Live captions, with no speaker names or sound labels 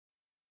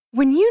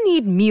When you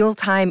need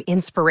mealtime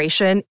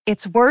inspiration,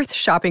 it's worth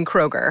shopping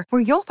Kroger,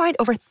 where you'll find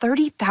over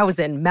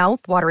 30,000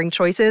 mouth-watering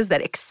choices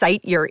that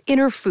excite your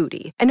inner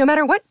foodie. And no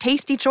matter what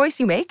tasty choice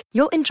you make,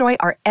 you'll enjoy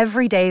our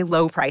everyday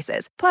low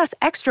prices, plus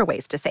extra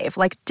ways to save,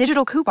 like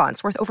digital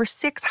coupons worth over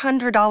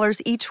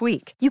 $600 each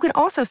week. You can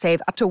also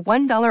save up to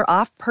 $1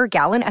 off per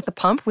gallon at the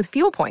pump with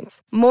fuel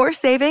points. More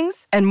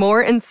savings and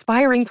more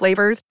inspiring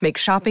flavors make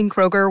shopping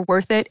Kroger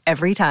worth it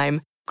every time.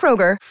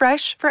 Kroger,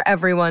 fresh for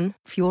everyone.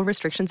 Fuel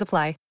restrictions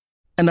apply.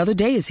 Another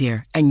day is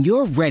here, and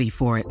you're ready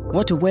for it.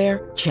 What to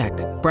wear? Check.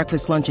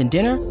 Breakfast, lunch, and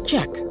dinner?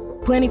 Check.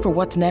 Planning for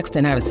what's next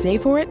and how to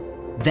save for it?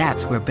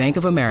 That's where Bank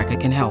of America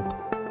can help.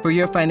 For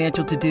your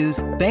financial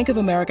to-dos, Bank of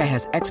America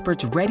has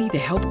experts ready to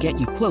help get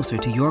you closer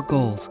to your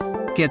goals.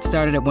 Get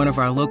started at one of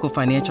our local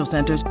financial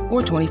centers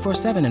or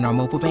 24/7 in our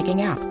mobile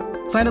banking app.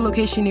 Find a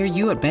location near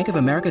you at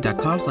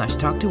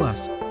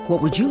bankofamerica.com/talktous. What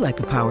would you like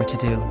the power to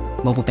do?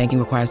 Mobile banking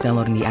requires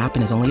downloading the app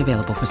and is only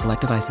available for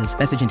select devices.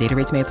 Message and data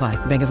rates may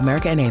apply. Bank of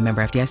America N.A.,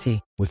 member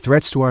FDIC. With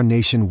threats to our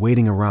nation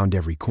waiting around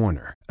every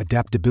corner,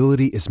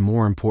 adaptability is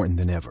more important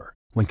than ever.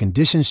 When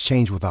conditions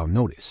change without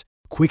notice,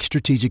 quick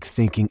strategic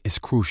thinking is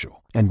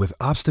crucial. And with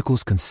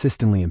obstacles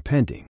consistently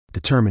impending,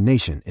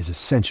 determination is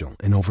essential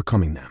in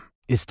overcoming them.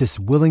 It's this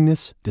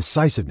willingness,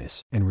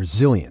 decisiveness, and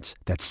resilience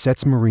that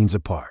sets Marines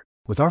apart.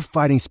 With our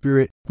fighting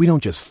spirit, we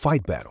don't just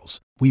fight battles,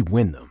 we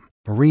win them.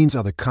 Marines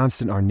are the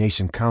constant our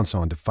nation counts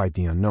on to fight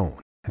the unknown.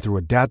 And through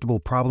adaptable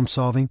problem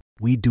solving,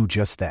 we do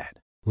just that.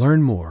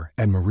 Learn more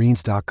at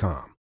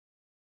marines.com.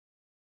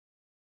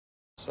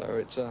 So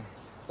it's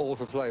all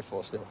for play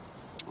for still?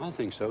 I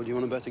think so. Do you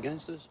want to bet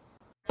against us?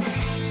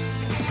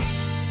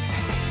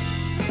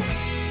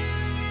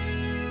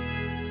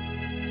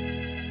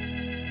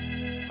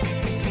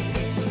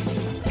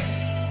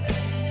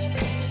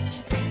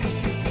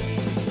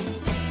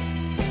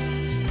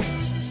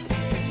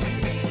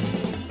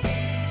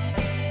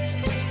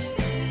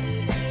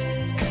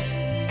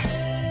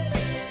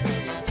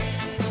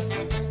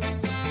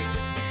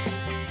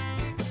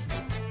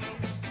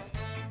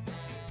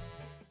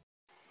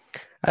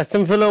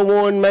 Aston Villa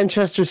 1,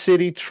 Manchester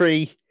City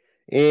 3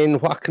 in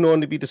what can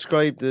only be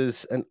described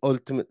as an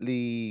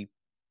ultimately,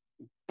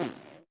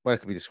 well, it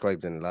could be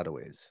described in a lot of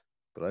ways,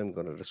 but I'm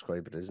going to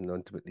describe it as an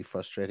ultimately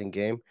frustrating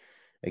game.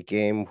 A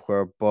game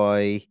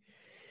whereby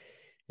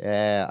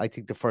I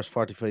think the first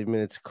 45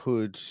 minutes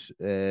could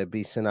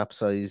be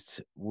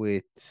synopsized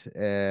with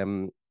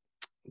the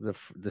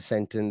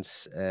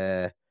sentence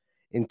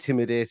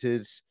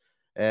intimidated,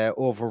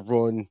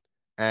 overrun,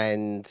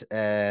 and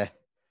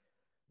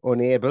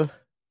unable,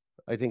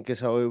 I think is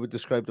how I would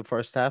describe the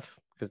first half,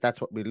 because that's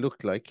what we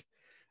looked like.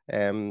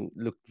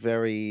 Looked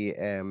very,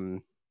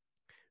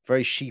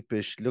 very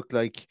sheepish. Looked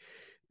like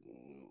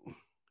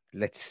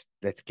let's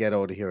get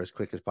out of here as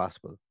quick as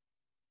possible.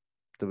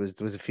 There was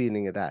a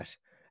feeling of that.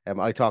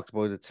 I talked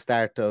about at the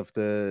start of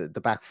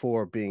the back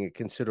four being a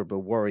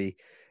considerable worry.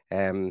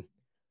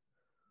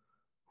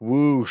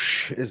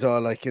 Whoosh is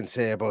all I can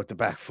say about the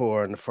back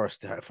four in the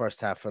first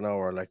half an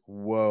hour. Like,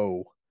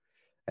 whoa.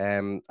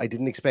 I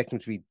didn't expect him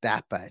to be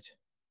that bad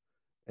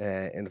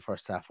in the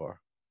first half hour.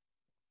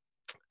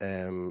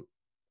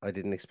 I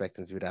didn't expect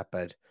him to be that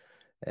bad.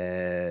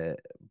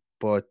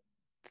 But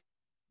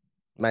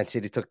Man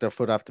City took their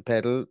foot off the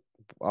pedal,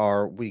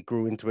 or we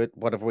grew into it,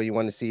 whatever way you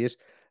want to see it.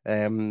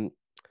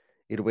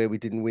 Either way, we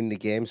didn't win the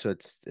game, so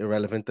it's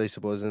irrelevant, I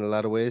suppose, in a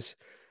lot of ways.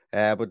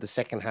 But the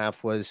second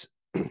half was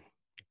a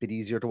bit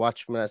easier to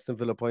watch from an Aston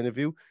Villa point of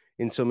view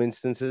in some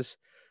instances.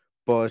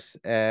 But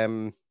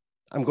I'm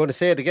going to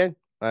say it again.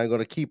 I'm going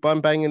to keep on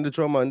banging the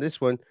drum on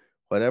this one.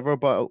 Whatever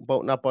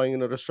about not buying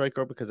another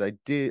striker, because I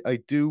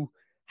do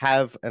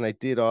have, and I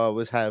did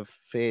always have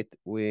faith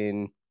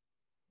in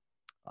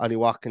Ollie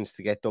Watkins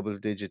to get double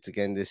digits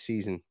again this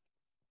season.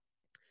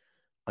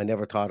 I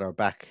never thought our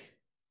back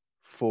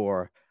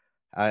four.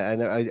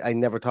 I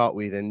never thought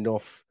we had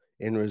enough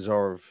in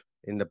reserve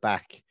in the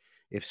back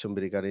if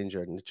somebody got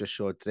injured, and it just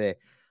showed today.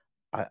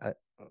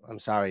 I'm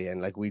sorry,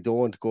 and like, we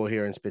don't go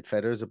here and spit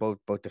feathers about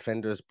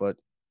defenders, but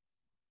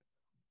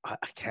I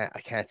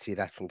can't see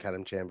that from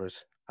Callum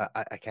Chambers.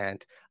 I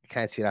can't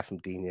see that from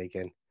Dini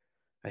again.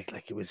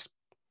 Like it was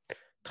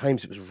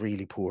times, it was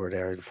really poor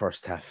there in the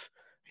first half.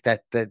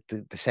 That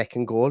the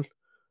second goal,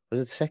 was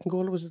it the second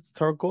goal or was it the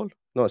third goal?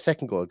 No,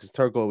 second goal, because the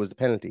third goal was the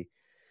penalty.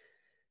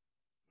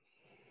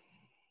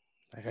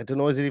 Like, I don't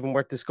know, is it even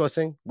worth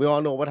discussing? We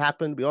all know what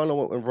happened. We all know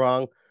what went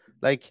wrong.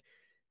 Like,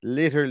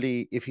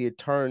 literally, if he had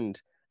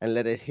turned and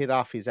let it hit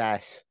off his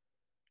ass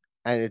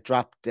and it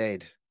dropped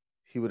dead,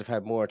 he would have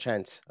had more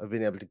chance of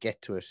being able to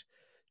get to it,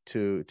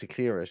 to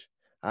clear it.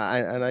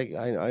 I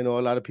know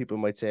a lot of people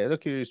might say,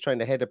 look, he was trying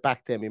to head it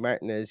back to Emi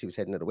Martinez. He was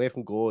heading it away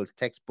from goals,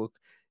 textbook,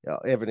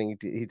 everything.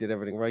 He did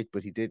everything right,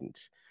 but he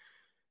didn't.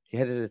 He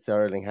headed it to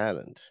Erling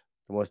Haaland,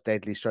 the most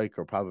deadly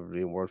striker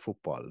probably in world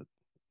football,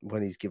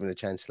 when he's given a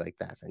chance like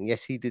that. And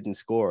yes, he didn't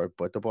score it,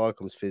 but the ball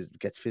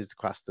gets fizzed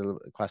across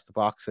the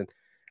box. And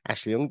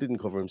Ashley Young didn't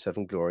cover himself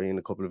in glory in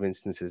a couple of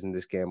instances in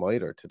this game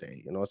either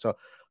today. So I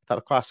thought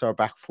across our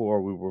back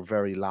four, we were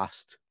very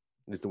lost.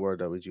 is the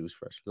word I would use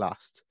for it.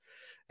 Lost.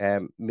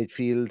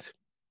 Midfield,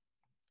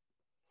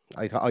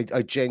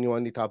 I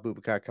genuinely thought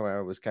Boubacar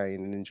Kamara was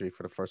carrying an injury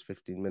for the first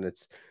 15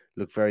 minutes.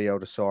 Looked very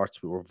out of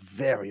sorts. We were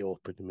very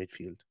open in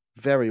midfield,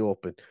 very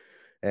open,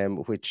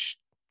 which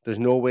there's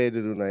no way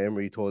that Unai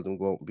Emery told them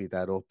go out and be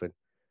that open.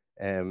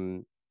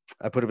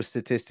 I put up a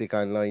statistic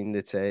online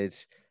that said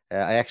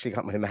I actually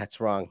got my maths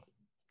wrong.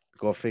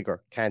 Go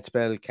figure. Can't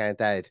spell,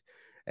 can't add.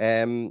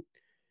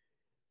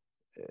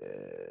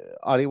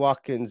 Ollie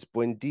Watkins,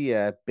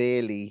 Buendia,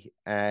 Bailey,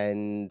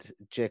 and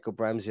Jacob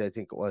Ramsey, I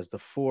think it was, the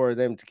four of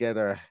them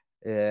together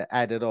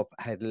added up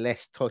had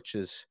less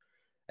touches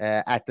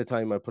at the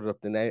time I put it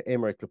up than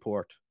Aymeric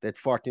Laporte. They had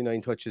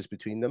 49 touches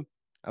between them.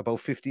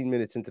 About 15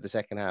 minutes into the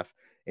second half,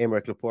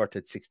 Aymeric Laporte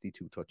had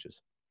 62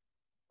 touches.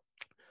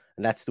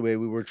 And that's the way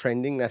we were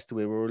trending. That's the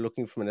way we were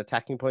looking from an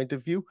attacking point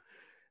of view.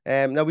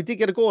 Now, we did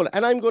get a goal.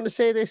 And I'm going to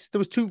say this. There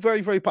was two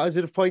very, very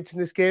positive points in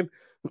this game.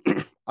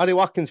 Ollie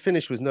Watkins'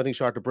 finish was nothing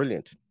short of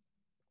brilliant.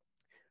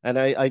 And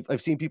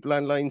I've seen people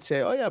online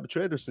say, oh, yeah, but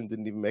Ederson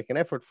didn't even make an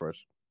effort for it.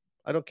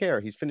 I don't care.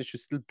 His finish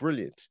was still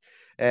brilliant.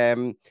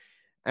 And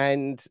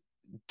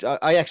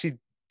I actually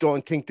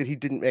don't think that he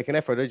didn't make an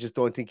effort. I just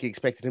don't think he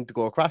expected him to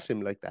go across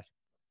him like that.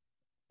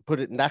 Put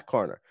it in that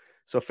corner.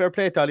 So fair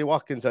play to Ollie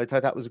Watkins. I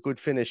thought that was a good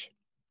finish.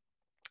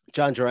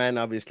 John Duran,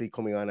 obviously,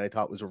 coming on, I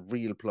thought was a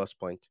real plus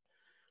point.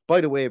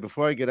 By the way,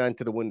 before I get on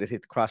to the one that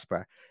hit the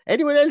crossbar,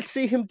 anyone else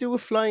see him do a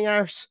flying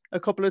arse a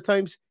couple of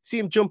times? See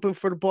him jumping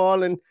for the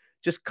ball and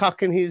just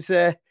cocking his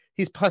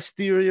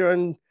posterior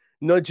and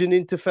nudging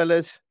into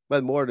fellas?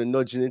 Well, more than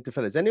nudging into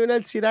fellas. Anyone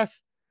else see that?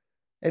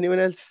 Anyone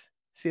else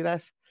see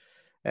that?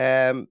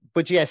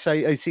 But yes,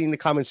 I seen the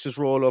comments just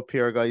roll up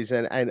here, guys,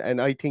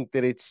 and I think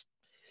that it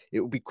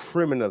would be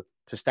criminal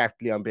to start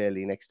Leon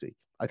Bailey next week.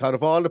 I thought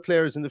of all the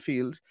players in the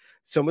field,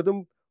 some of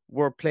them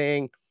were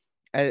playing,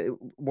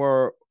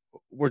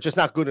 were just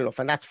not good enough,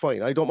 and that's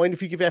fine. I don't mind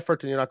if you give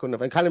effort and you're not good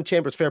enough. And Callum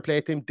Chambers, fair play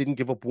to him, didn't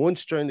give up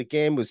once during the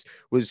game, was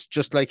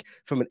just like,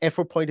 from an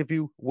effort point of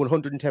view,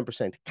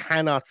 110%.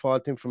 Cannot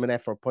fault him from an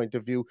effort point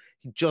of view.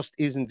 He just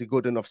isn't a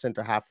good enough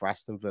centre half for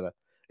Aston Villa.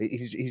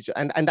 He's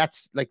and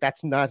that's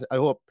not. I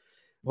hope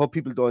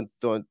people don't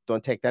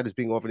take that as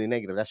being overly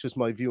negative. That's just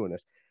my view on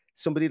it.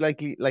 Somebody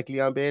like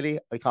Leon Bailey,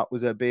 I thought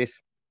was a bit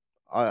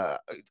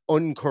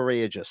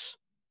uncourageous.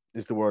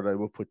 Is the word I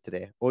will put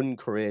today.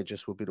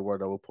 Uncourageous would be the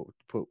word I will put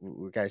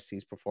regards to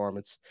his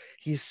performance.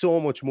 He's so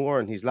much more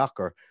in his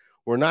locker.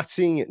 We're not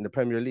seeing it in the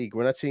Premier League.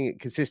 We're not seeing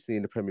it consistently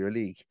in the Premier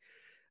League.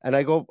 And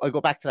I go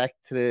back to that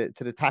to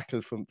the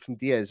tackle from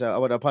Diaz. I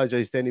want to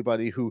apologise to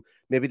anybody who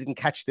maybe didn't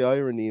catch the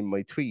irony in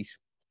my tweet.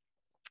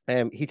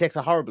 He takes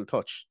a horrible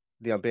touch,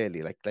 Leon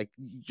Bailey. Like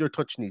your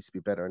touch needs to be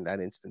better in that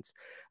instance.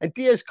 And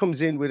Diaz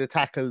comes in with a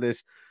tackle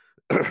that,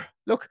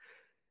 look,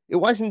 it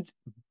wasn't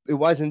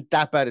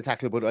that bad a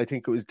tackle, but I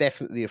think it was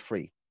definitely a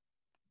free.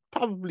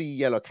 Probably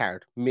yellow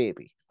card,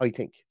 maybe, I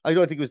think. I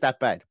don't think it was that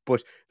bad,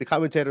 but the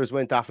commentators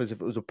went off as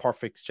if it was a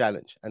perfect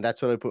challenge. And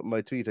that's what I put in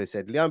my tweet. I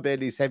said, Leon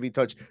Bailey's heavy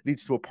touch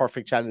leads to a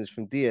perfect challenge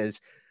from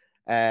Diaz,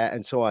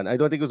 and so on. I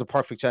don't think it was a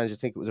perfect challenge. I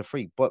think it was a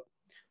free. But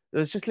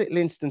there's just little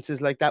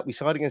instances like that. We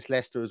saw it against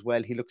Leicester as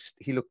well. He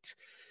looked,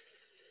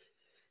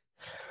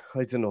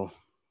 I don't know.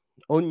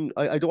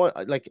 I don't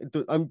want, like,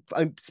 I'm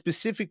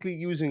specifically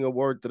using a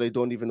word that I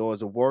don't even know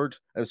as a word.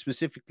 I'm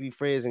specifically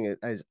phrasing it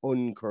as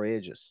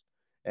uncourageous,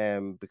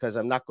 because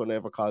I'm not going to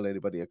ever call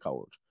anybody a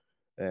coward.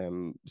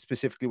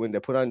 Specifically when they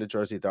put on the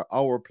jersey, they're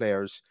our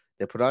players.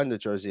 They put on the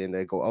jersey and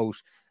they go out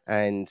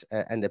and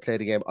they play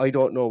the game. I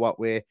don't know what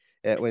way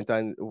it went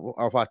on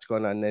or what's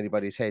going on in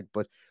anybody's head,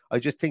 but I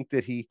just think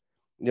that he,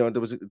 there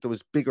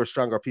was bigger,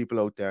 stronger people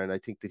out there, and I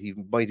think that he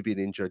might have been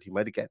injured. He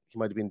might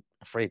have been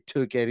afraid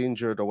to get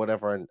injured or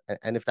whatever. And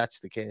if that's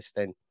the case,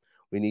 then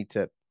he needs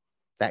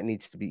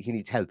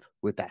help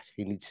with that.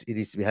 He needs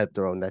to be helped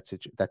around that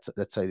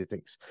side of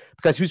things,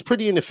 because he was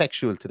pretty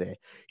ineffectual today.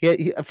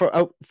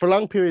 For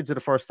long periods of the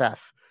first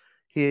half,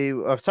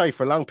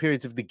 for long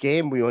periods of the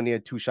game, we only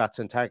had 2 shots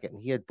on target,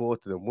 and he had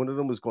both of them. One of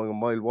them was going a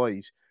mile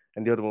wide,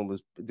 and the other one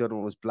was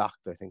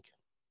blocked, I think.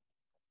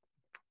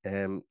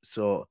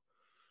 So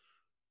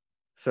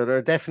there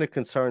are definite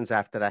concerns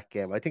after that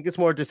game. I think it's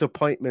more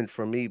disappointment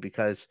for me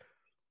because,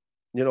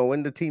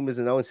 when the team was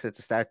announced at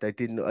the start, I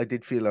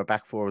did feel our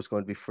back four was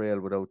going to be frail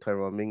without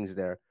Tyrone Mings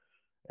there.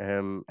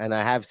 And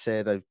I have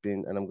said and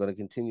I'm going to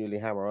continually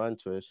hammer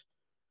onto it.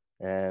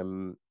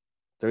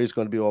 There is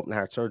going to be open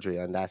heart surgery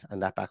on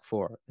that back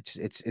four.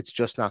 It's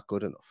just not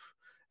good enough.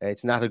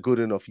 It's not a good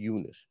enough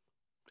unit.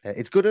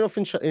 It's good enough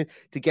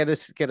to get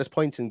us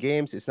points in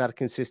games. It's not a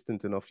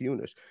consistent enough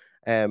unit.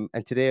 And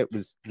today it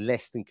was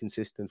less than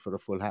consistent for the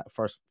full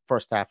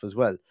first half as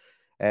well.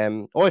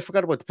 I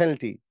forgot about the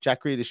penalty,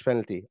 Jack Grealish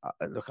penalty.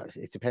 Look,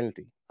 it's a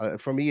penalty.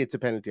 For me, it's a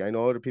penalty. I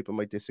know other people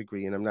might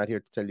disagree, and I'm not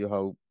here to tell you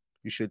how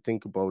you should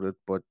think about it,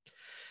 but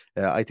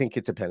I think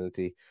it's a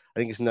penalty.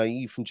 I think it's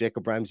naive from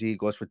Jacob Ramsey. He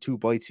goes for 2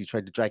 bites. He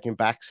tried to drag him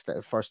back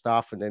first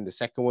off, and then the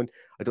second one,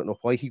 I don't know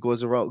why he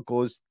goes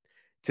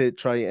to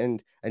try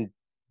and kind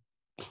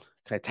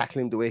of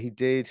tackle him the way he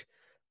did.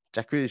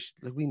 Jack Grealish,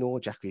 like, we know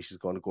Jack Grealish is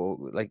going to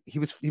go. Like, he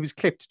was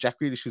clipped. Jack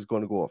Grealish was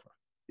going to go over,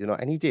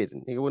 and he did,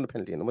 and he won a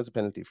penalty, and it was a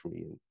penalty for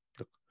me. And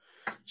look,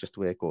 just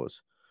the way it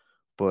goes.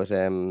 But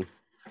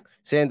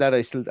saying that,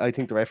 I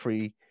think the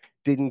referee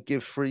didn't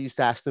give frees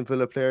to Aston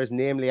Villa players,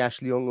 namely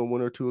Ashley Young on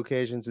one or two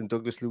occasions, and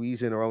Douglas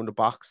Luiz in around the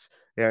box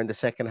there in the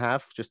second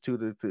half. Just two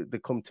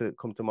that come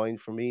to mind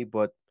for me.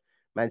 But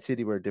Man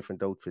City were a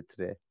different outfit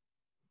today.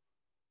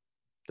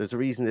 There's a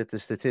reason that the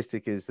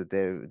statistic is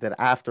that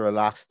after a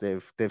loss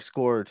they've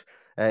scored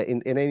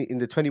in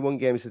the 21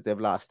 games that they've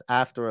lost,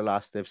 after a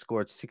loss they've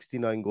scored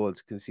 69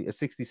 goals,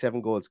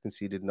 67 goals,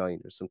 conceded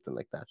 9 or something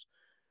like that.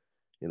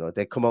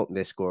 They come out and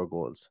they score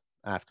goals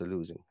after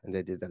losing, and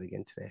they did that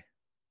again today.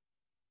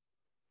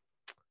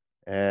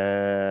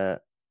 I'm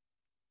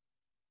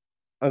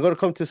going to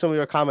come to some of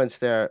your comments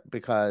there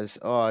because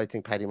I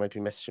think Paddy might be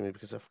messaging me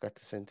because I forgot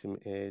to send him.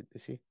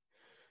 Is he?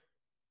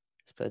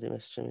 Is Paddy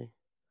messaging me?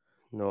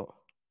 No.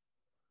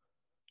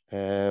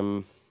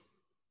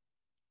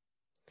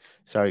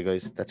 Sorry,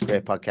 guys. That's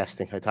great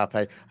podcasting. I thought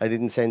I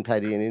didn't send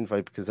Paddy an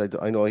invite because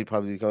I know he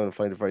probably going to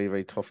find it very,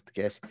 very tough to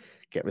get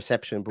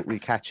reception, but we'll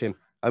catch him.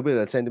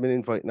 I'll send him an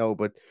invite now,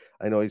 but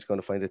I know he's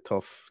going to find it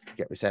tough to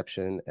get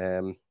reception.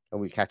 And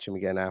we'll catch him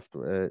again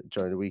after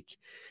during the week.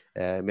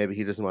 Maybe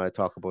he doesn't want to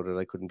talk about it.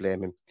 I couldn't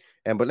blame him.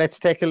 But let's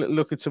take a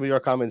look at some of your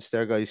comments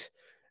there, guys.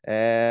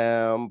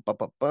 Matt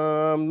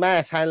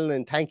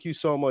Hanlon, thank you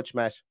so much,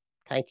 Matt.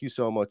 Thank you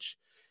so much.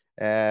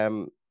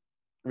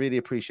 Really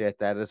appreciate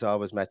that as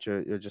always, Matt.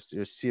 You're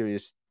a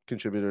serious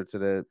contributor to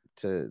the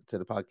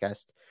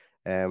podcast,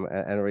 and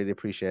I really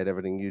appreciate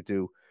everything you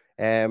do.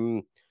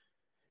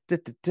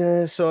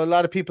 So a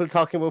lot of people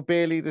talking about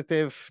Bailey, that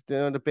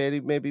that Bailey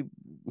maybe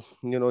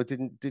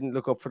didn't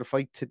look up for the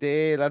fight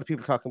today. A lot of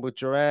people talking about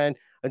Duran.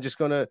 I'm just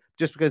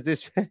because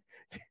this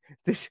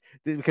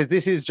because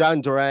this is John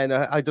Duran.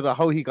 I don't know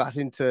how he got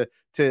into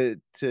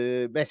to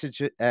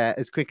message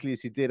as quickly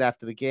as he did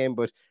after the game,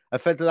 but I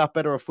felt a lot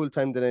better at full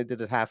time than I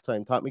did at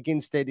halftime. Thought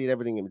McGinn steadied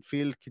everything in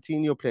midfield.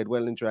 Coutinho played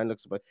well, and Duran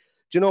looks about.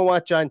 Do you know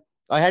what, John?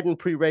 I hadn't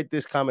pre-read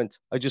this comment.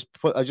 I just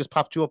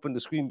popped you up on the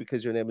screen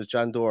because your name is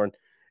John Doran.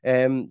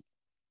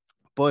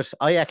 But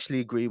I actually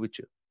agree with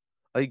you.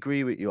 I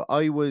agree with you.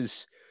 I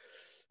was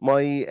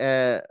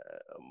I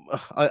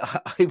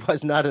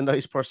was not a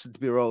nice person to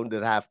be around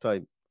at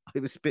halftime. I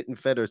was spitting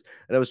feathers,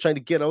 and I was trying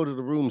to get out of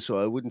the room so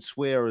I wouldn't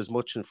swear as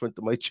much in front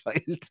of my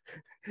child.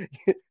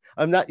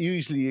 I'm not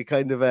usually a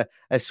kind of a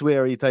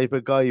sweary type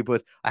of guy,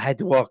 but I had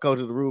to walk out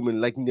of the room and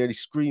like nearly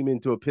scream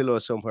into a pillow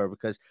somewhere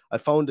because I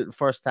found it in the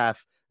first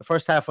half. The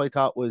first half I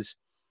thought was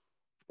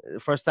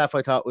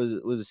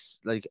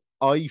like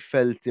I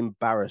felt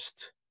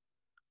embarrassed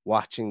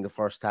watching the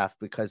first half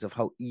because of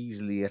how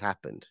easily it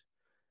happened.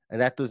 And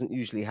that doesn't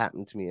usually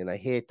happen to me. And I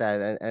hate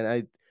that. And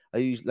I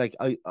usually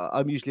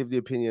I'm usually of the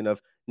opinion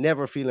of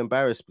never feel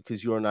embarrassed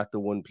because you're not the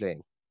one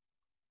playing.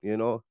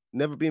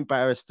 Never be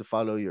embarrassed to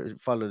follow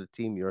the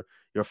team you're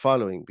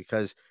following,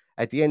 because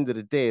at the end of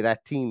the day,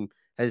 that team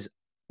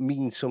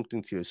means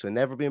something to you. So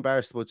never be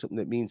embarrassed about something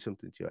that means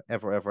something to you,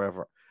 ever, ever,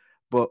 ever.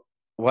 But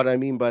what I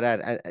mean by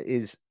that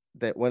is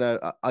that when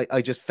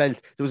I just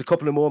felt there was a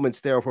couple of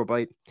moments there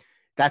whereby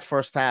that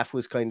first half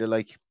was kind of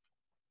like,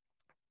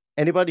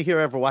 anybody here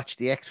ever watched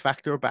The X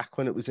Factor back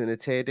when it was in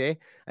its heyday?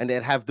 And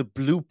they'd have the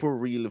blooper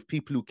reel of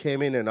people who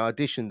came in and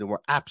auditioned and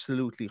were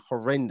absolutely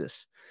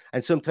horrendous.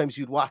 And sometimes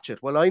you'd watch it.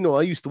 Well, I know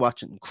I used to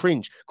watch it and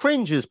cringe.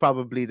 Cringe is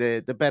probably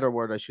the better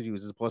word I should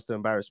use as opposed to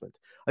embarrassment.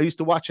 I used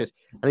to watch it,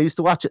 and I used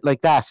to watch it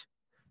like that,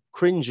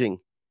 cringing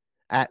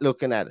at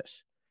looking at it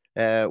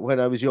when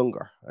I was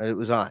younger and it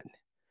was on.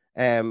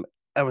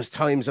 There was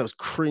times I was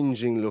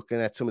cringing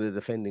looking at some of the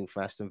defending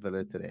for Aston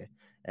Villa today.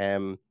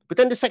 But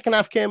then the second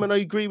half came, and I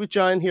agree with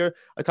John here.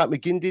 I thought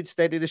McGinn did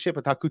steady the ship.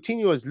 I thought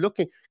Coutinho is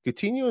looking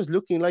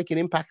like an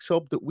impact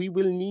sub that we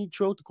will need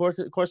throughout the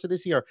course of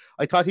this year.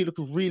 I thought he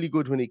looked really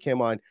good when he came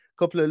on. A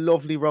couple of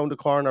lovely round the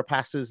corner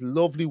passes,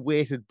 lovely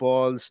weighted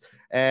balls.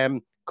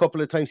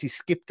 Couple of times he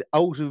skipped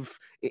out of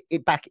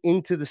it back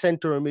into the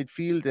centre of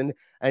midfield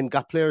and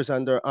got players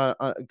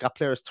got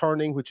players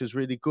turning, which is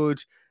really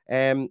good.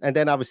 And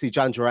then obviously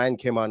John Duran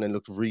came on and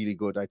looked really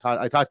good. I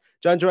thought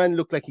John Duran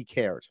looked like he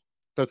cared.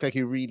 Looked like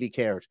he really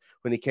cared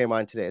when he came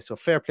on today. So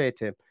fair play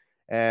to him.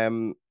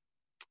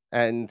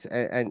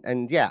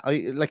 And yeah,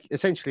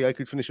 essentially I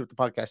could finish up the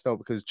podcast now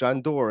because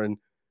John Doran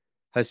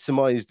has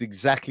surmised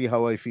exactly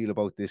how I feel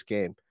about this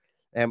game.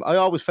 I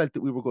always felt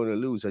that we were going to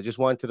lose. I just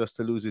wanted us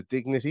to lose with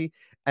dignity.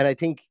 And I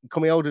think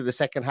coming out of the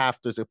second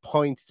half, there's a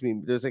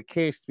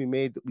case to be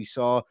made that we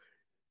saw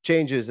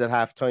changes at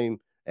halftime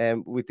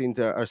within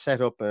our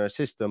setup and our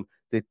system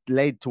that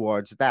led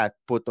towards that.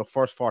 But the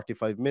first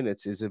 45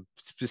 minutes is a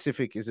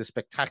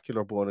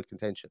spectacular bone of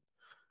contention.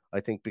 I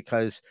think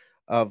because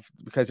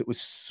it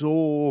was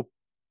so.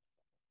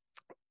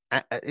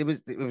 It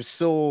was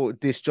so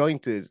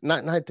disjointed,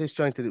 not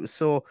disjointed. It was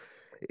so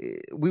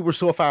we were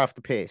so far off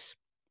the pace.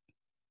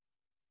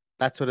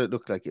 That's what it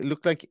looked like. It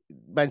looked like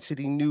Man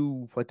City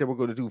knew what they were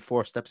going to do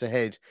 4 steps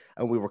ahead,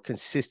 and we were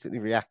consistently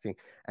reacting.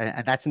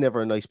 And that's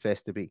never a nice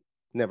place to be.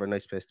 Never a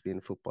nice place to be in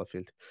a football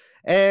field.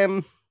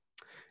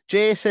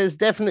 Jay says,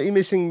 definitely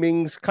missing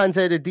Mings.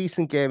 Kanza had a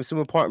decent game, some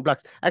important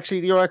blocks.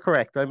 Actually, you are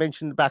correct. I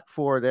mentioned the back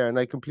four there, and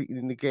I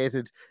completely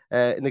neglected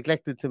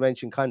to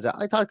mention Kanza.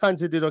 I thought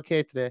Kanza did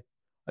okay today.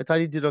 I thought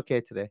he did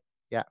okay today.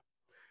 Yeah.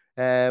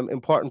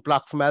 Important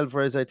block from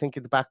Alvarez, I think,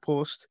 at the back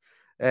post.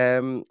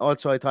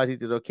 Also, I thought he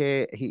did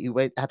okay. He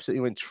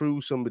absolutely went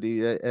through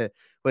somebody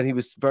when he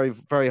was very,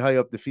 very high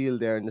up the field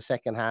there in the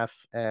second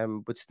half.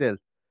 But still,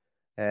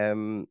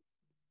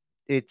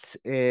 it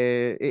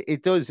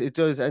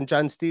does. And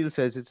John Steele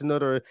says it's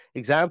another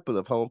example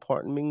of how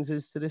important Mings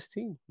is to this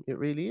team. It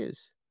really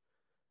is.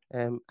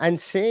 And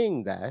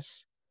saying that,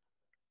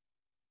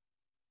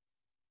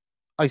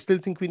 I still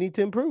think we need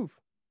to improve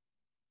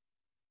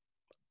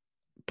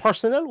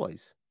personnel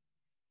wise.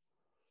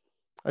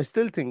 I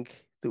still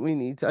think we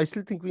need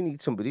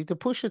somebody to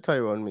push a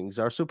Tyrone Mings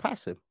or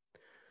surpass him.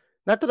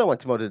 Not that I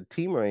want him out of the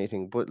team or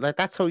anything, but like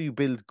that's how you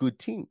build good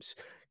teams.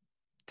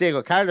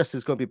 Diego Carlos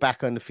is going to be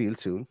back on the field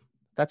soon.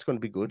 That's going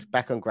to be good.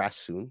 Back on grass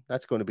soon.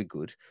 That's going to be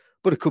good.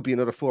 But it could be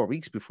another 4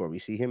 weeks before we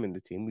see him in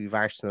the team. We've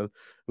Arsenal.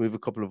 We've a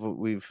couple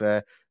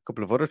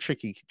of other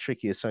tricky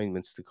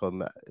assignments to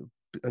come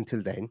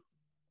until then.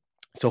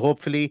 So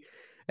hopefully,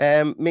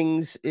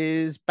 Mings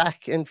is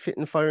back and fit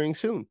and firing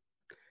soon.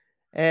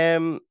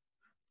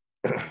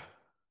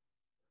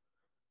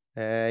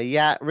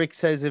 Yeah, Rick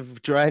says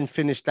if Duran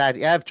finished that,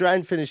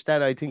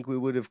 I think we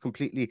would have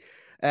completely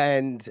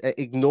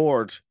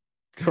ignored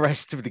the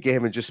rest of the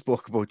game and just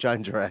spoke about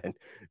John Duran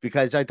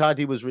because I thought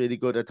he was really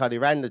good. I thought he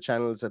ran the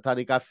channels. I thought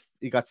he got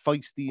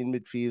feisty in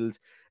midfield.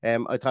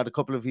 I thought a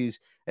couple of his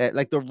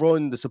like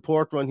the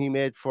support run he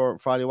made for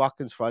Ollie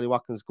Watkins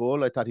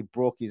goal. I thought he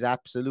broke his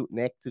absolute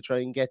neck to try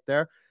and get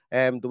there.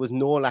 There was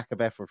no lack of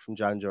effort from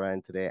John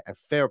Duran today, and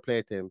fair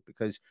play to him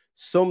because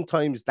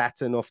sometimes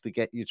that's enough to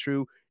get you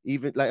through.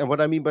 Even like, and what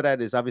I mean by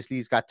that is obviously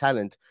he's got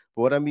talent,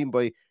 but what I mean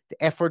by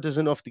the effort is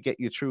enough to get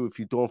you through if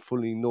you don't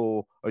fully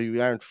know or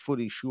you aren't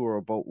fully sure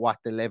about what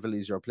the level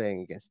is you're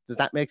playing against. Does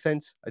that make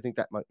sense? I think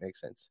that might make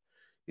sense.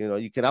 You know,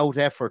 you can out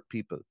effort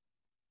people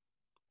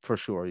for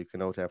sure. You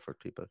can out effort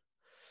people.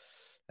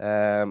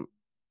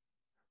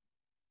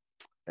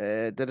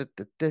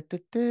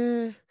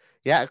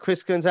 Yeah,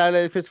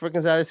 Christopher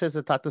Gonzalez says,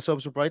 I thought the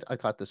subs were bright. I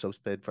thought the subs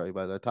played very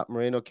well. I thought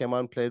Moreno came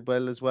on, played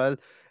well as well.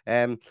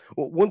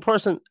 One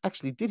person,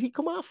 actually, did he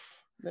come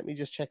off? Let me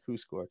just check who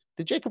scored.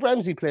 Did Jacob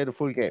Ramsey play the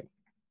full game?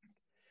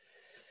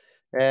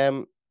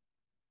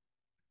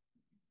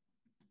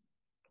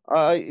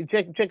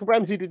 Jacob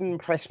Ramsey didn't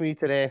impress me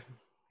today.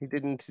 He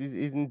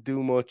didn't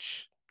do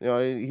much. You know,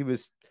 did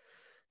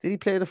he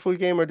play the full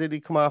game or did he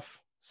come off?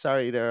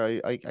 Sorry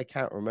there, I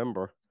can't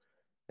remember.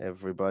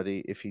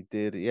 Everybody, if he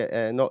did,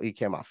 no, he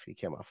came off.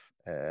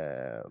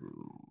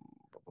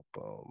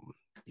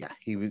 Yeah,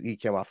 he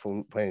came off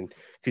when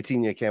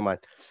Coutinho came on.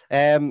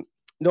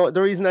 No,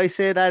 the reason I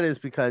say that is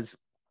because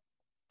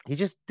he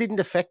just didn't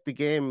affect the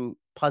game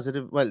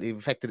positive. Well, he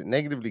affected it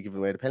negatively, giving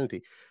away the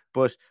penalty.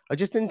 But I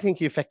just didn't think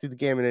he affected the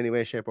game in any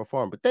way, shape, or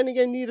form. But then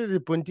again, neither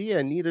did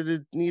Buendia, neither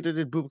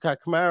did Boubacar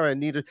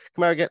Kamara,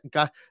 Kamara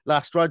got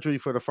last Rodri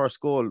for the first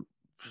goal.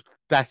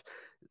 That,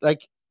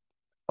 like,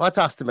 what's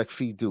Aston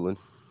McPhee doing?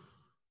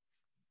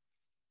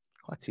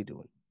 What's he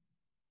doing?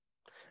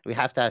 We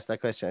have to ask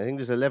that question. I think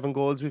there's 11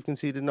 goals we've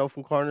conceded now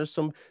from corners.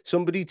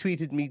 Somebody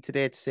tweeted me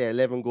today to say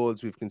 11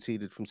 goals we've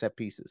conceded from set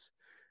pieces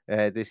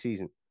this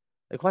season.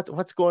 Like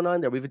what's going on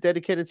there? We have a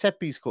dedicated set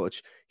piece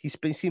coach. He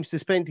seems to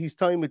spend his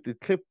time with the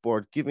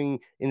clipboard giving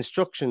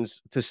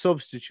instructions to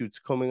substitutes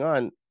coming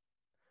on.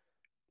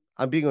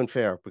 I'm being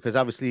unfair because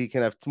obviously he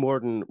can have more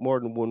than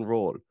one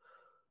role.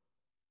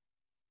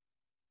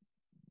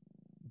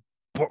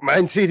 But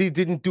Man City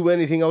didn't do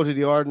anything out of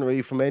the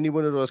ordinary from any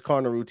one of those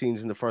corner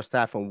routines in the first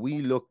half, and we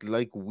looked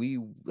like we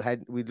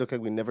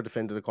never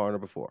defended a corner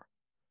before.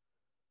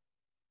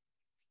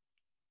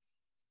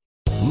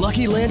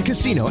 Lucky Land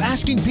Casino,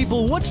 asking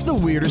people, what's the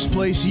weirdest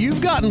place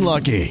you've gotten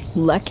lucky?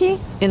 Lucky?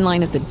 In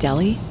line at the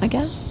deli, I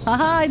guess?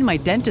 Aha, in my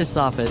dentist's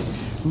office.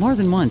 More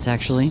than once,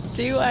 actually.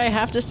 Do I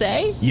have to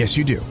say? Yes,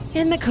 you do.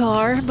 In the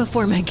car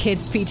before my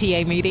kids'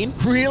 PTA meeting.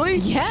 Really?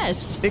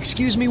 Yes.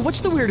 Excuse me,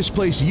 what's the weirdest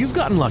place you've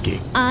gotten lucky?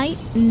 I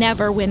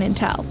never win and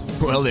tell.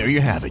 Well, there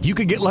you have it. You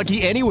can get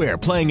lucky anywhere,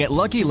 playing at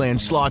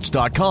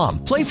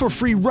LuckyLandSlots.com. Play for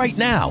free right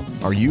now.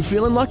 Are you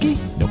feeling lucky?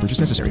 No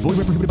purchase necessary. Void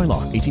where prohibited by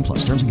law.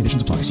 18+. Terms and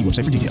conditions apply. See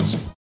website for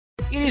details.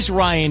 It is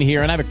Ryan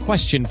here, and I have a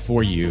question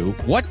for you.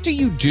 What do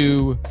you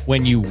do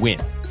when you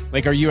win?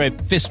 Like, are you a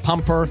fist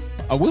pumper,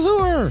 a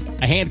woohooer,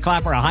 a hand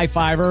clapper, a high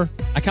fiver?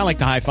 I kind of like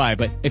the high five,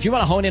 but if you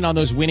want to hone in on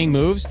those winning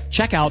moves,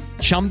 check out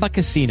Chumba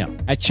Casino.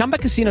 At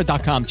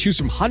ChumbaCasino.com, choose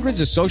from hundreds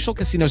of social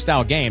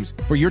casino-style games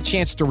for your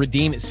chance to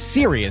redeem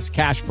serious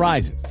cash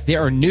prizes.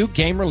 There are new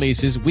game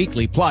releases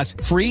weekly, plus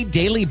free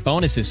daily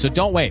bonuses, so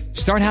don't wait.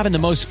 Start having the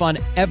most fun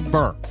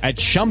ever at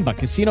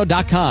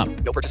ChumbaCasino.com.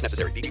 No purchase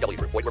necessary. VGW.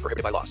 Void where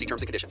prohibited by law. See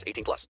terms and conditions.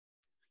 18+.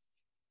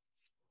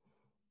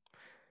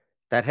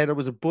 That header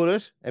was a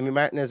bullet. Emi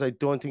Martinez, I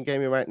don't think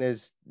Emi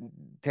Martinez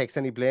takes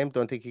any blame.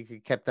 Don't think he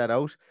could kept that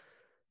out.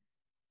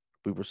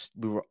 we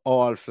were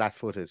all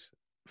flat-footed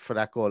for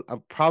that goal.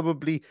 And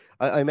probably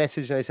I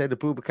messaged and I said that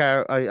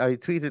Boubacar. I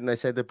tweeted and I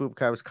said that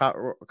Boubacar was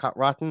caught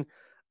rotten.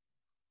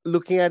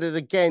 Looking at it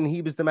again,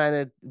 he was the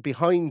man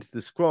behind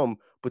the scrum,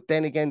 but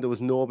then again, there was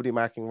nobody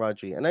marking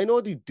Rodri. And I know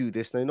they do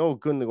this, and I know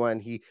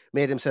Gundogan, he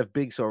made himself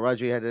big, so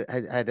Rodri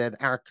had an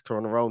arc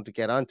turn around to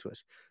get onto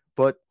it.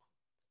 But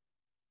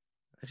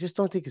I just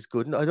don't think it's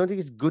good. I don't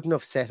think it's good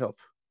enough setup.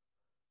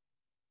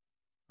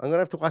 I'm gonna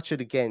have to watch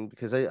it again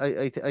because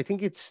I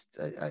think it's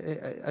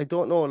I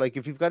don't know, like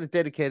if you've got a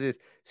dedicated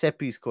set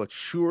piece coach,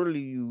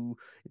 surely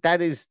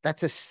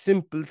that's a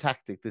simple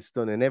tactic that's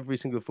done in every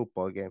single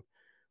football game.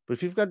 But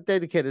if you've got a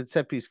dedicated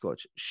set piece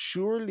coach,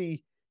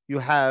 surely you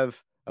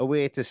have a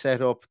way to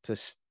set up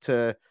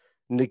to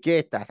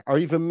negate that, or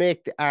even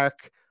make the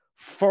arc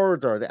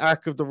further, the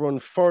arc of the run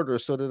further,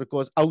 so that it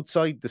goes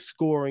outside the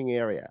scoring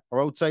area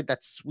or outside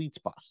that sweet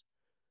spot.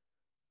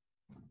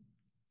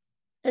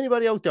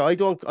 Anybody out there?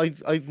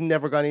 I've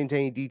never gone into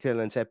any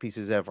detail on set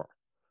pieces ever.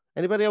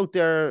 Anybody out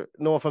there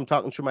know if I'm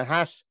talking through my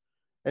hat?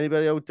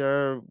 Anybody out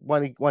there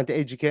want to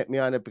educate me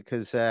on it?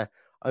 Because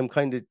I'm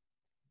kind of,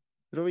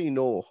 I don't really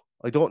know.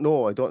 I don't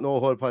know a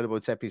whole pile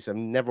about set pieces. I've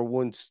never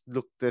once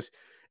looked at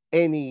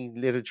any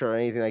literature or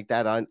anything like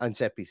that on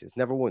set pieces.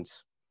 Never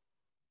once.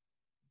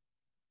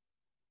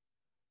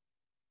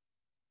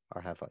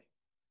 Or have I?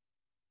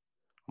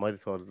 Might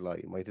have thought it a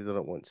lie. Might have done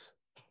it once.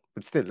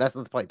 But still, that's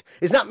not the point.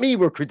 It's not me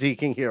we're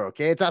critiquing here,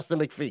 okay? It's Aston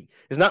McPhee.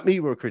 It's not me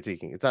we're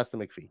critiquing. It's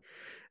Aston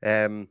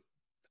McPhee.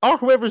 Or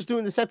whoever's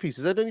doing the set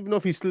pieces. I don't even know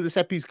if he's still the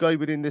set piece guy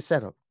within this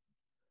setup.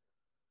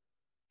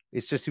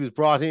 It's just he was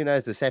brought in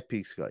as the set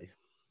piece guy.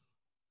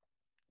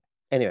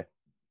 Anyway,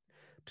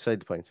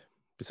 beside the point.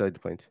 Beside the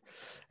point.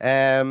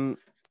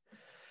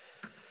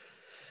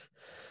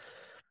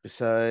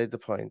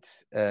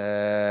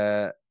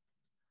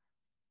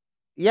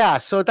 Yeah,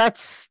 so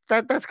that's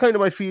kind of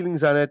my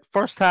feelings on it.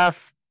 First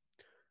half,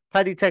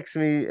 Paddy texted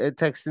me,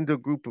 texted into a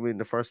group of me in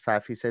the first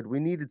half. He said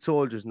we needed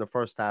soldiers in the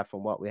first half,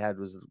 and what we had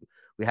was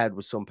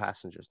some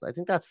passengers. And I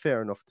think that's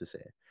fair enough to say.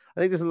 I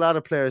think there's a lot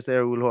of players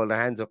there who will hold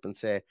their hands up and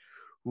say,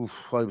 "Oof,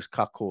 I was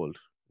cock cold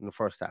in the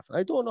first half." And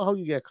I don't know how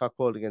you get cock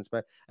cold against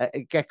man,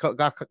 get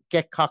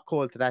cock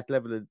cold to that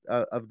level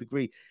of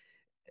degree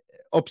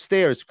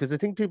upstairs, because I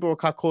think people were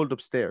cock cold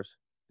upstairs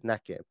in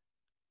that game,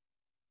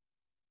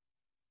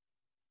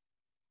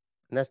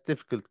 and that's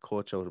difficult to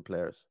coach out of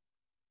players.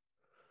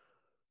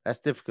 That's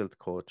difficult to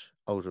coach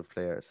out of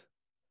players.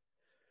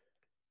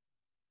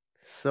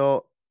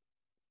 So,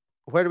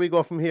 where do we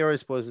go from here, I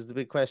suppose, is the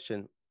big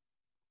question.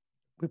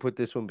 We put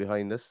this one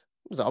behind us.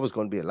 It was always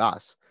going to be a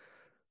loss.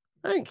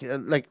 I think,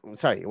 it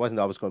wasn't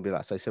always going to be a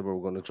loss. I said we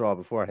were going to draw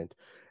beforehand.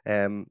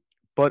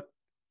 But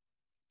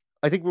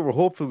I think we were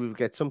hopeful we would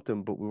get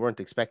something, but we weren't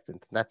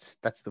expectant. That's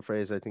the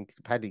phrase I think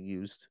Paddy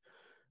used.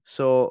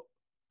 So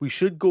we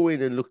should go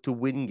in and look to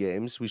win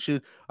games.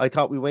 I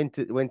thought we went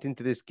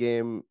into this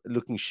game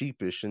looking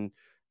sheepish, and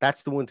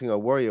that's the one thing I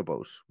worry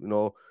about.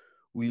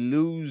 We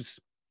lose.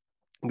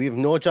 We have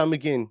no John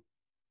McGinn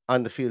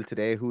on the field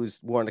today, who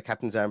has worn the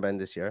captain's armband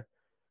this year.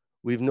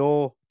 We've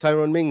no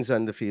Tyrone Mings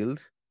on the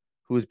field,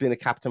 who has been a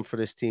captain for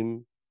this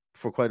team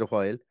for quite a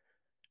while.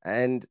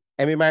 And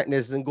Emi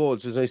Martinez is in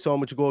goals. There's only so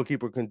much a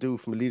goalkeeper can do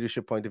from a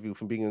leadership point of view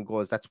from being in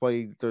goals. That's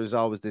why there's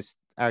always this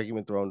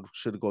argument around,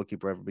 should a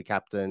goalkeeper ever be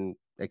captain,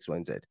 X, Y,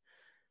 and Z.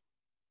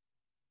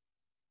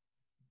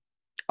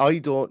 I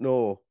don't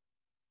know.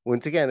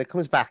 Once again, it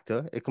comes back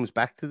to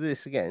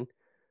this again.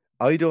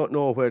 I don't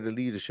know where the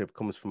leadership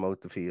comes from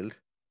out the field.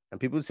 And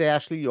people say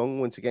Ashley Young,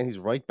 once again, he's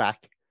right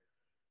back,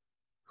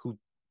 who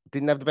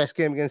didn't have the best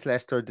game against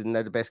Leicester, didn't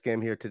have the best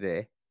game here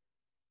today.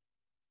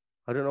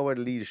 I don't know where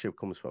the leadership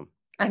comes from.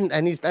 And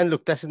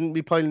look, that isn't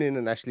me piling in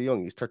on Ashley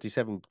Young. He's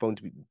 37,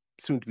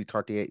 soon to be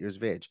 38 years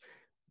of age.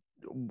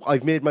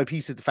 I've made my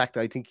peace at the fact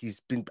that I think he's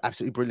been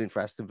absolutely brilliant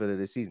for Aston Villa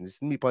this season. This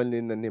isn't me piling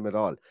in on him at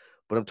all.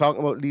 But I'm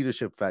talking about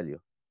leadership value.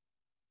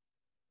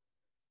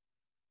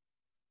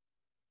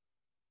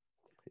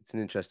 It's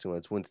an interesting one.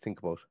 It's one to think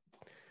about.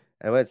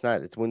 And well, it's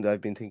not. It's one that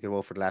I've been thinking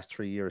about for the last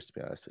 3 years, to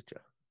be honest with you.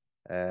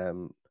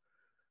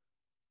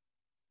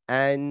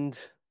 And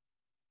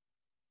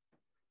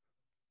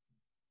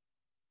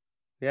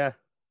yeah,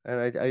 and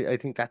I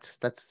think that's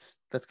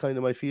kind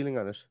of my feeling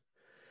on it.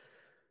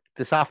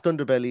 The soft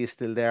underbelly is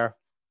still there,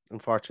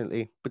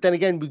 unfortunately. But then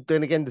again,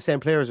 the same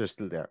players are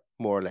still there,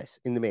 more or less,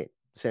 in the main.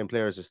 The same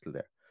players are still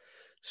there.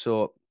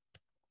 So,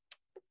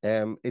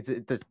 there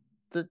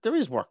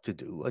is work to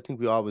do. I think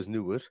we always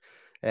knew it.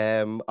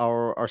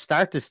 Our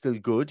start is still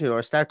good.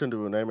 Our start under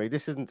Unai Emery.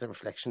 This isn't a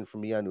reflection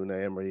from me on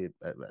Unai Emery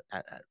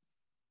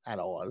at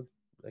all.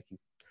 Like,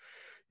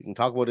 you can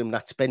talk about him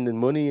not spending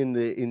money in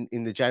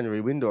the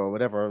January window or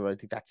whatever. I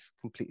think that's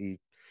completely.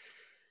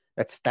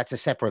 That's a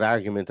separate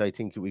argument I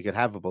think we could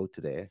have about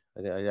today.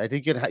 I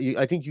think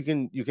you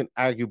can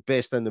argue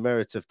based on the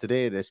merits of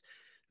today that,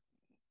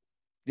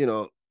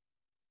 and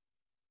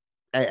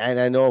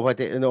I know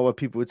what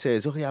people would say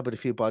is, oh yeah, but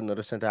if you bought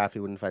another centre half,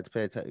 you wouldn't have had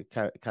to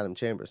pay Callum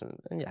Chambers, and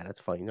yeah, that's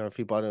fine. Or if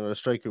you bought another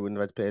striker, you wouldn't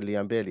have had to pay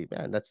Leon Bailey,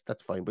 man, that's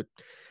fine. But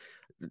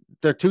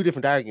they're two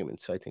different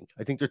arguments. I think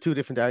they're two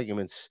different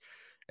arguments.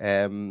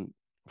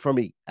 For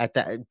me, at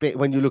that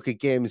when you look at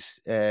games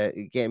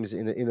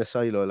in a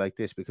silo like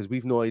this, because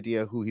we've no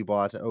idea who he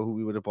bought or who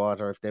we would have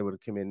bought, or if they would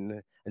have come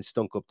in and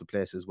stunk up the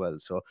place as well.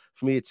 So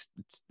for me, it's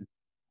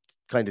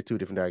kind of two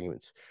different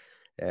arguments.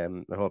 I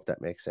hope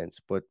that makes sense.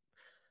 But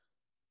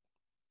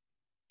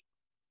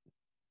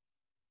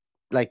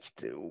like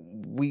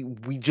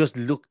we just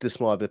looked a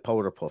small bit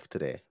powder puff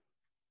today,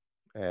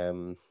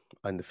 on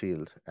the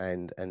field,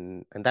 and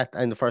that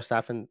in the first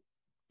half, and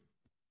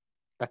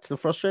that's the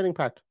frustrating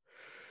part.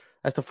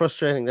 That's the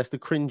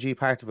cringy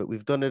part of it.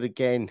 We've done it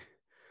again.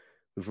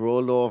 We've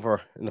rolled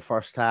over in the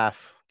first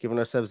half, given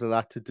ourselves a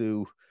lot to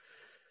do.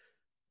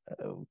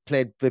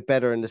 Played a bit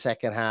better in the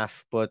second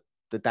half, but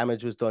the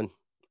damage was done,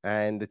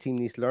 and the team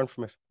needs to learn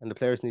from it, and the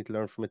players need to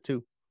learn from it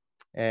too.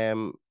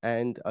 And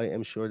I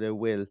am sure they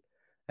will.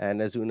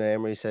 And as Unai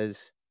Emery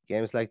says,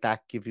 games like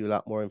that give you a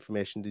lot more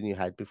information than you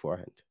had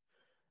beforehand.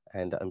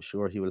 And I'm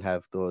sure he will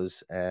have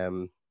those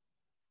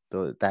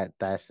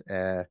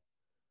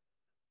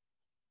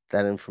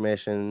that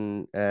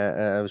information.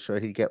 I'm sure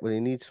he'll get what he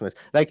needs from it.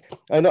 Like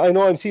I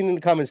know I'm seeing in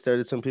the comments there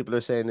that some people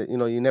are saying that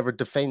you never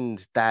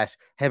defend that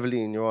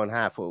heavily in your own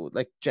half. Well,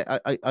 like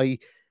I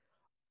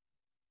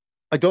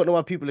don't know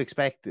what people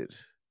expected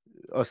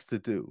us to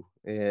do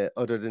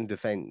other than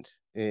defend.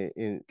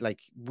 In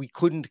like we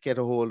couldn't get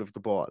a hold of the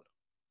ball.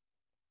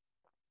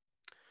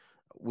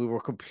 We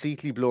were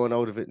completely blown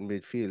out of it in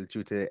midfield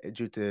due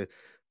to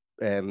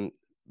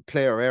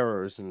player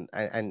errors and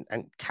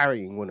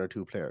carrying one or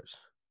two players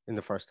in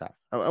the first half,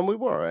 and we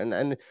were,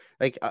 and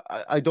like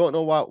I don't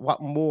know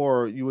what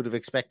more you would have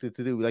expected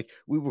to do. Like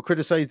we were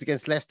criticized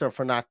against Leicester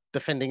for not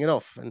defending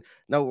enough, and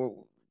now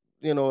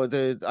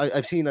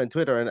I've seen on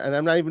Twitter, and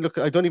I'm not even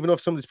looking. I don't even know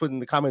if somebody's put in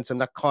the comments. I'm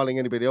not calling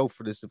anybody out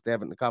for this if they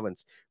haven't in the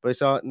comments, but I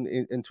saw it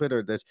in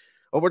Twitter that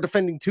we're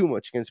defending too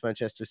much against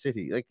Manchester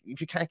City. Like if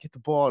you can't get the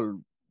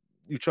ball,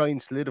 you try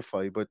and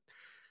solidify, but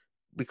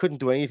we couldn't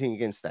do anything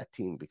against that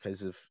team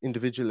because of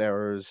individual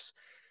errors.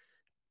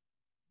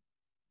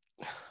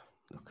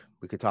 Look,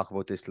 we could talk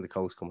about this till the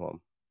cows come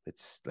home.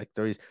 It's like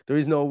there is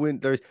no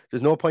win.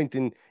 There's no point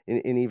in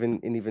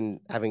even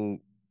having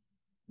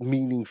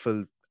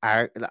meaningful.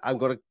 I'm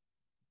gonna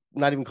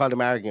not even call them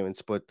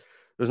arguments, but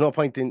there's no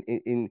point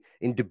in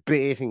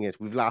debating it.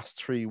 We've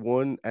lost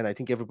 3-1, and I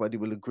think everybody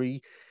will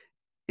agree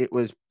it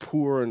was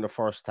poor in the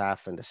first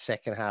half, and the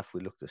second half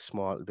we looked a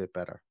small bit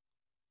better,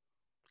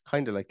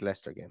 kind of like the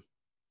Leicester game.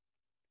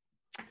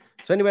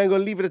 So anyway, I'm going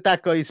to leave it at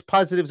that, guys.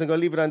 Positives, I'm going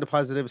to leave it on the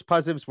positives.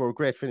 Positives were a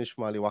great finish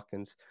from Ollie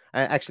Watkins.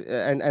 Actually,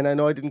 and I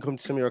know I didn't come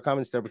to some of your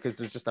comments there because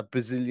there's just a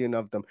bazillion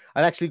of them.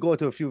 I'll actually go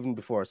to a few of them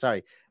before.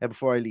 Sorry,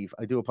 before I leave.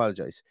 I do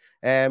apologize.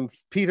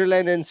 Peter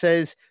Lennon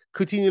says,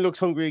 Coutinho looks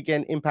hungry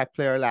again. Impact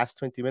player last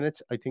 20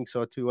 minutes. I think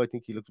so too. I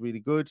think he looked really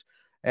good.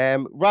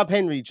 Rob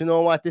Henry, do you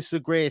know what? This is a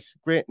great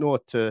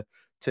note to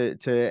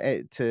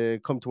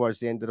come towards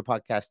the end of the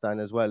podcast on,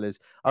 as well as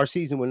our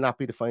season will not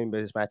be defined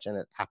by this match, and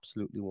it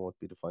absolutely won't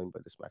be defined by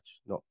this match.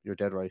 No, you're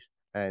dead right.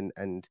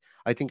 And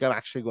I think I'm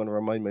actually going to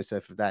remind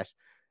myself of that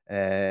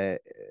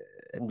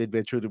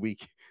midway through the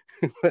week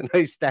when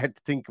I start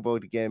to think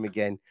about the game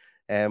again.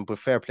 But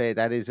fair play,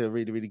 that is a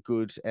really, really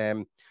good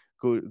way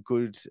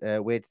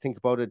to think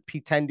about it.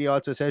 Pete Tandy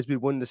also says we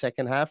won the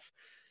second half.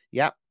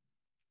 Yeah.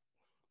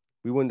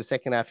 We won the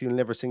second half. You'll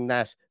never sing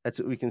that. That's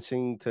what we can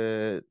sing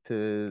to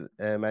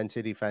Man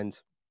City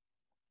fans.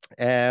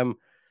 Just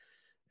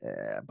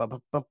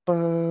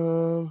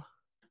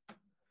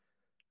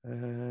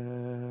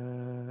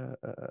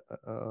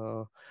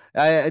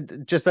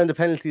on the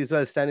penalty as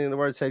well. Standing on the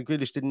word side,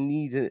 Grealish didn't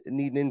need an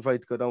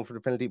invite to go down for the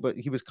penalty, but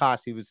he was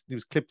caught. He was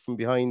clipped from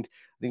behind.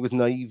 I think it was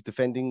naive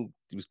defending.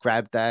 He was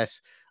grabbed at.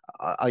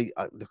 I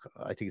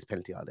think it's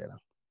penalty all day long.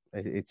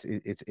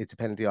 It's a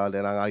penalty all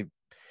day long.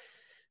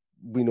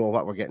 We know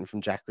what we're getting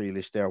from Jack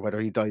Grealish there, whether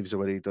he dives or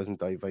whether he doesn't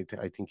dive. I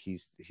think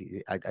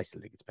I still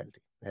think it's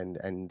penalty.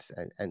 And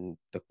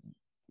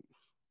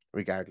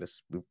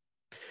regardless,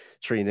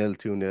 3-0,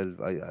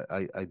 2-0.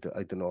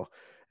 I don't know.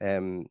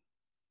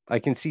 I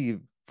can see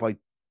why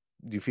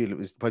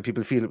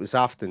people feel it was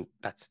soft, and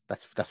that's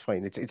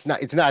fine. It's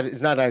not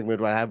an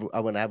argument I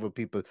want to have with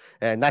people.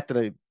 Not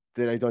that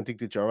I don't think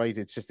that you're right.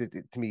 It's just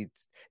to me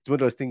it's one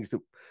of those things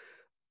that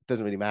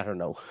doesn't really matter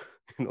now.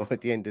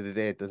 At the end of the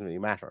day, it doesn't really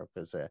matter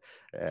because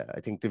I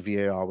think the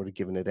VAR would have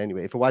given it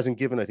anyway. If it wasn't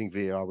given, I think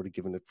VAR would have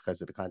given it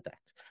because of the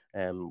contact.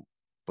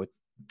 But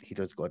he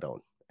does go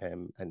down,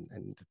 and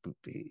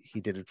he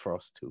did it for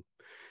us too.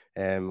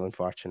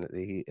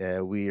 Unfortunately,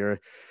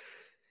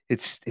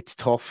 it's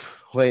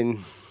tough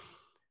when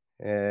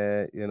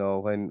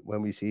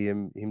when we see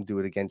him do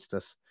it against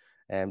us.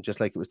 Just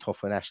like it was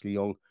tough when Ashley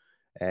Young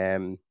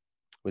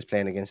was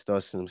playing against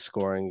us and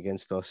scoring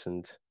against us,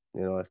 and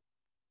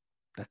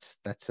that's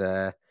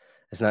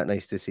it's not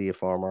nice to see a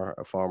former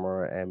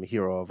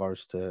hero of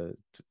ours to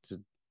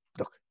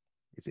look.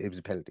 It was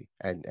a penalty,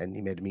 and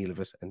he made a meal of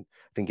it, and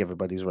I think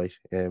everybody's right.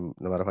 No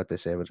matter what they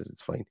say about it,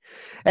 it's fine.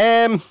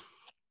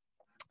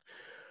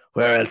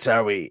 Where else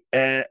are we?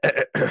 Sorry,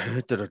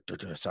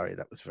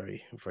 that was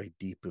very, very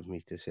deep of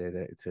me to say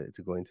that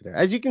to go into there.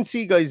 As you can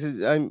see, guys,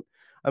 I'm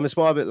a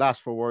small bit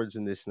lost for words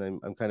in this,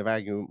 and I'm kind of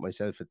arguing with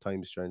myself at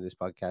times during this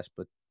podcast.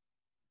 But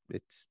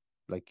it's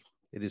like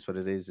it is what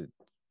it is.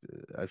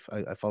 I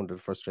found it a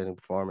frustrating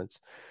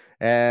performance.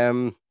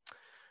 Where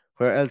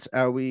else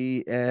are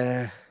we?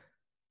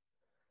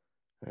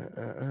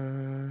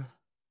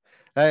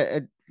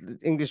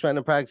 Englishman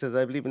in Prague says,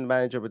 I believe in the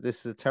manager, but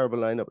this is a terrible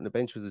lineup and the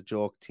bench was a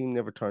joke. Team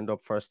never turned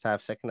up first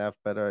half, second half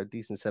better. A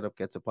decent setup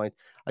gets a point.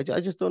 I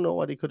just don't know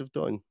what he could have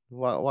done.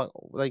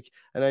 Like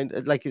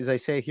as I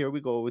say, here we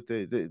go with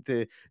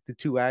the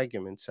two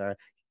arguments are,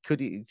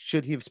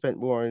 should he have spent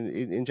more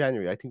in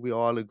January? I think we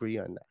all agree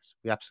on that.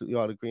 We absolutely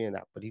all agree on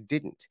that, but he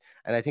didn't.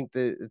 And I think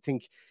the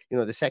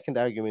second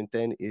argument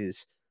then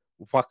is,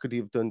 what could he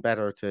have done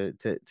better to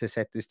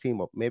set this team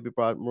up? Maybe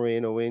brought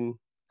Moreno in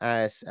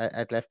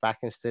at left back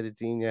instead of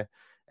Digne.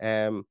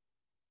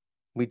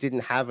 We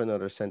didn't have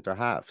another centre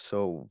half,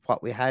 so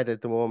what we had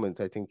at the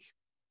moment, I think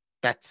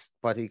that's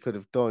what he could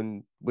have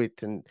done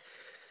with. And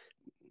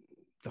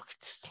look,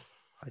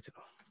 I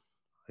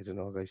don't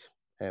know, guys.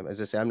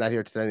 As I say, I'm not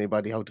here to tell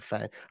anybody how to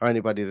fan or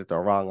anybody that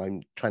they're wrong.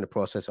 I'm trying to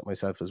process it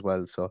myself as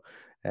well. So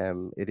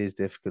it is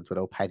difficult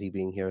without Paddy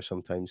being here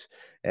sometimes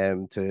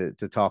to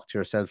talk to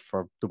yourself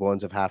for the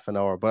bones of half an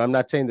hour. But I'm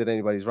not saying that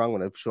anybody's wrong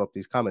when I show up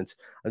these comments.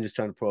 I'm just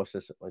trying to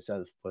process it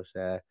myself. But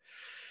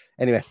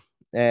anyway,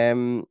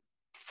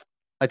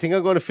 I think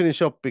I'm going to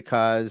finish up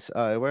because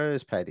where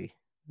is Paddy?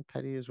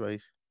 Paddy is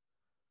right.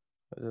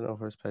 I don't know,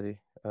 where's Paddy?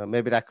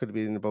 Maybe that could have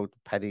been about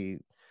Paddy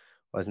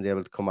wasn't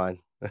able to come on.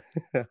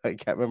 I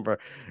can't remember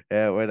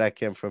where that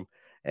came from.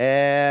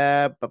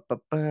 Yeah,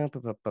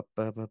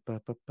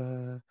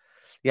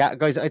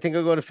 guys, I think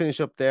I'm going to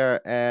finish up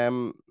there.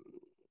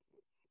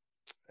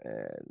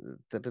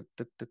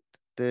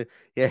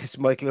 Yes,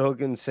 Michael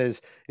Hogan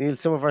says, Neil,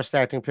 some of our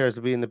starting players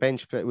will be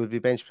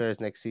bench players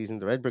next season.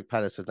 The Red Brick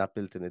Palace was not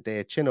built in a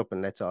day. Chin up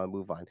and let's all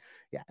move on.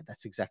 Yeah,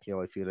 that's exactly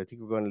how I feel. I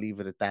think we're going to leave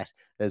it at that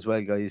as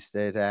well, guys.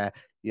 That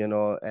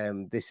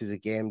this is a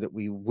game that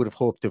we would have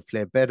hoped to have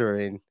played better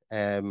in,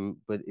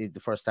 but the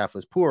first half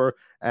was poor,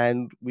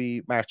 and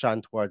we march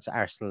on towards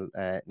Arsenal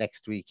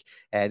next week.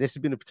 This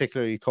has been a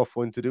particularly tough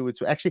one to do.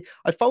 It's actually,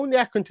 I found the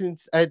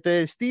Accrington at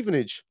the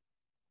Stevenage.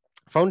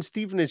 Found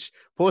Stevenage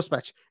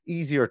post-match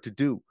easier to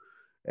do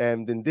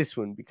than this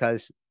one,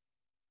 because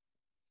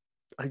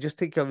I just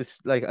think I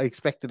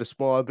expected a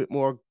small bit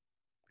more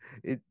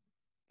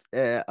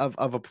of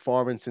a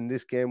performance in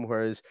this game,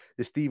 whereas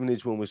the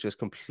Stevenage one was just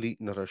complete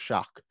and utter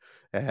shock.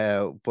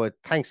 But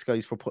thanks,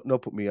 guys, for putting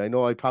up with me. I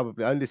know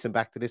I'll listen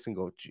back to this and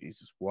go,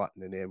 Jesus, what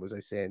in the name was I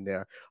saying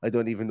there? I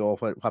don't even know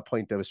what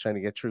point I was trying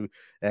to get through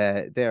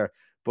there.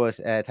 But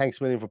thanks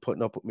a million for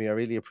putting up with me. I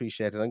really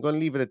appreciate it. I'm going to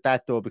leave it at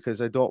that, though,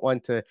 because I don't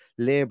want to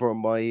labour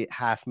my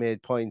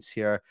half-made points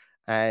here.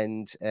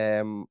 And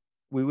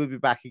we will be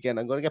back again.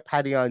 I'm going to get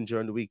Paddy on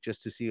during the week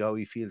just to see how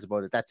he feels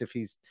about it. That's if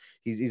he's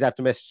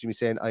after messaging me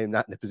saying I am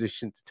not in a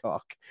position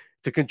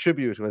to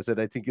contribute, was it?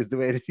 I think is the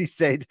way that he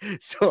said.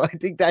 So I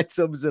think that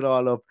sums it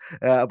all up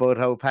about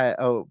how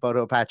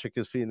Patrick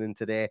is feeling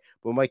today.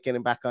 We might get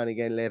him back on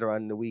again later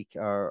on in the week,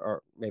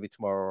 or maybe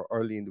tomorrow, or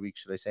early in the week,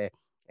 should I say.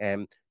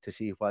 To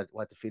see what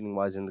the feeling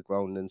was in the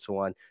ground and so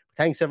on.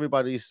 Thanks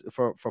everybody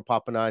for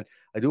popping on.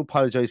 I do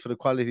apologize for the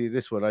quality of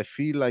this one. I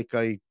feel like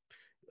I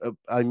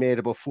made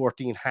about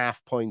 14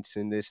 half points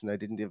in this, and I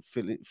didn't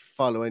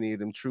follow any of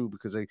them through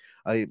because I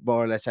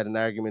more or less had an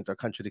argument or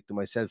contradicted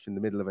myself in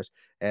the middle of it.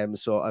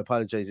 So I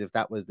apologize if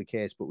that was the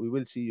case, but we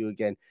will see you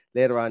again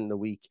later on in the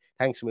week.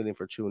 Thanks a million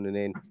for tuning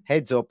in.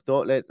 Heads up,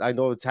 I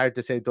know it's hard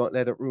to say don't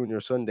let it ruin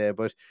your Sunday,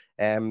 but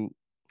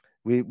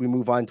we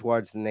move on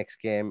towards the next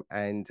game,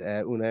 and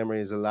Unai Emery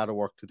has a lot of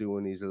work to do,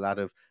 and he's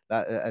and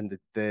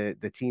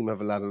the team have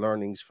a lot of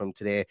learnings from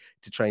today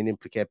to try and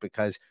implicate,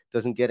 because it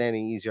doesn't get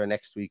any easier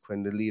next week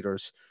when the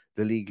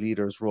league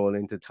leaders roll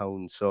into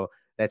town. So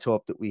let's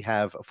hope that we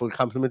have a full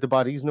complement of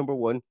bodies, number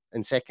one,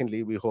 and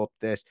secondly, we hope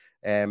that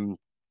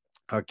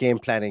our game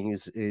planning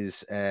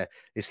is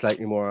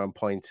slightly more on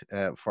point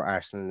for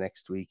Arsenal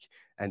next week,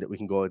 and that we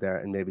can go there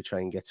and maybe try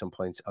and get some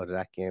points out of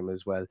that game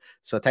as well.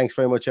 So thanks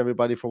very much,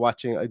 everybody, for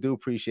watching. I do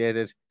appreciate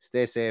it.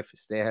 Stay safe,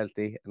 stay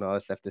healthy, and all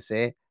that's left to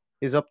say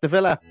is up the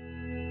Villa.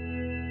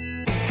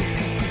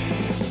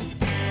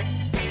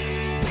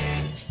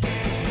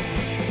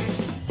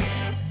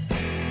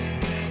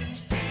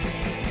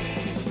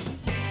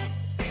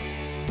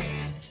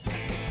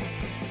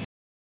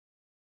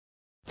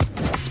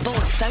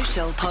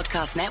 Social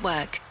Podcast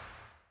Network.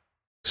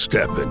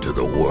 Step into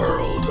the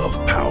world of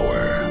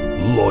power,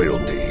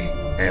 loyalty,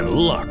 and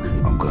luck.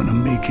 I'm gonna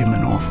make him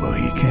an offer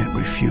he can't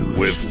refuse.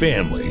 With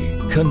family,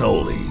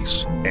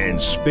 cannolis, and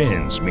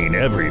spins mean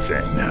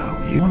everything. Now,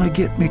 you wanna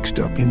get mixed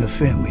up in the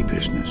family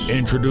business.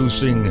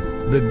 Introducing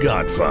The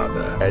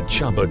Godfather at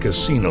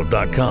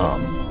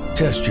ChumbaCasino.com.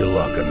 Test your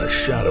luck in the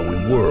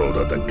shadowy world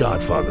of The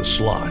Godfather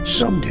slot.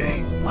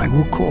 Someday, I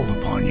will call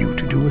upon you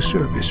to do a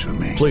service for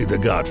me. Play The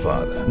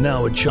Godfather,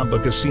 now at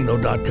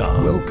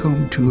ChumbaCasino.com.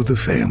 Welcome to the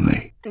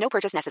family. No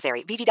purchase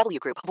necessary. VGW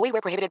Group. Void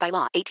where prohibited by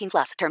law.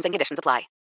 18+. Terms and conditions apply.